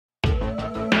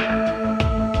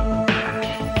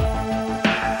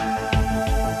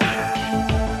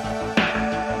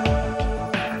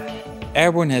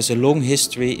Airborne has a long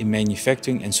history in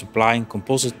manufacturing and supplying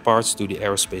composite parts to the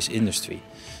aerospace industry.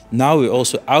 Now we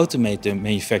also automate the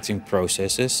manufacturing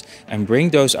processes and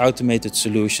bring those automated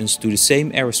solutions to the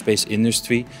same aerospace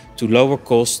industry to lower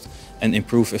cost and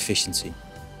improve efficiency.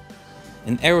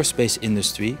 In aerospace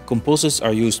industry, composites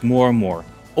are used more and more.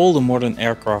 All the modern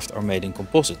aircraft are made in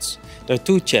composites. There are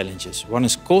two challenges. One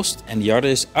is cost and the other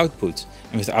is output.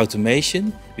 And with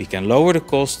automation, we can lower the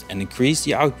cost and increase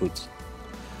the output.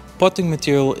 Potting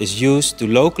material is used to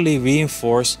locally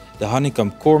reinforce the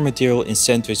honeycomb core material in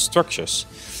sandwich structures.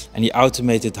 And the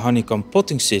automated honeycomb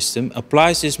potting system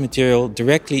applies this material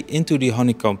directly into the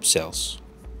honeycomb cells.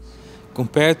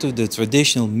 Compared to the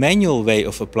traditional manual way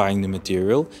of applying the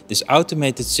material, this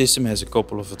automated system has a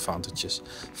couple of advantages.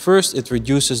 First, it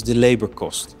reduces the labor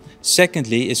cost.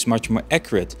 Secondly, it's much more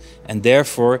accurate and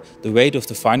therefore the weight of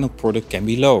the final product can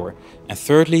be lower. And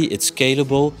thirdly, it's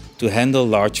scalable to handle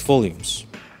large volumes.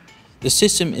 The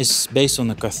system is based on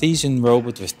a Cartesian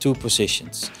robot with two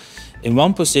positions. In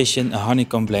one position, a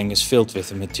honeycomb blank is filled with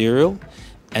the material,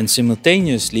 and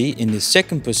simultaneously in the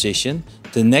second position,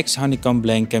 the next honeycomb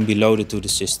blank can be loaded to the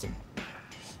system.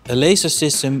 A laser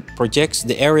system projects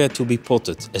the area to be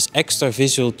potted as extra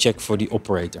visual check for the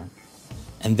operator.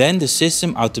 And then the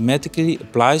system automatically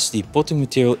applies the potting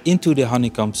material into the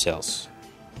honeycomb cells.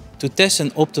 To test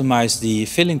and optimize the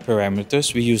filling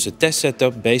parameters, we use a test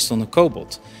setup based on a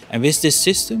cobot. And with this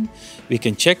system, we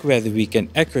can check whether we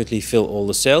can accurately fill all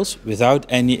the cells without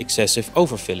any excessive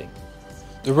overfilling.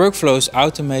 The workflow is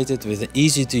automated with an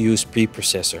easy-to-use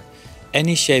preprocessor.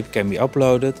 Any shape can be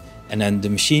uploaded and then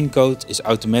the machine code is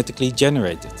automatically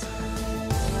generated.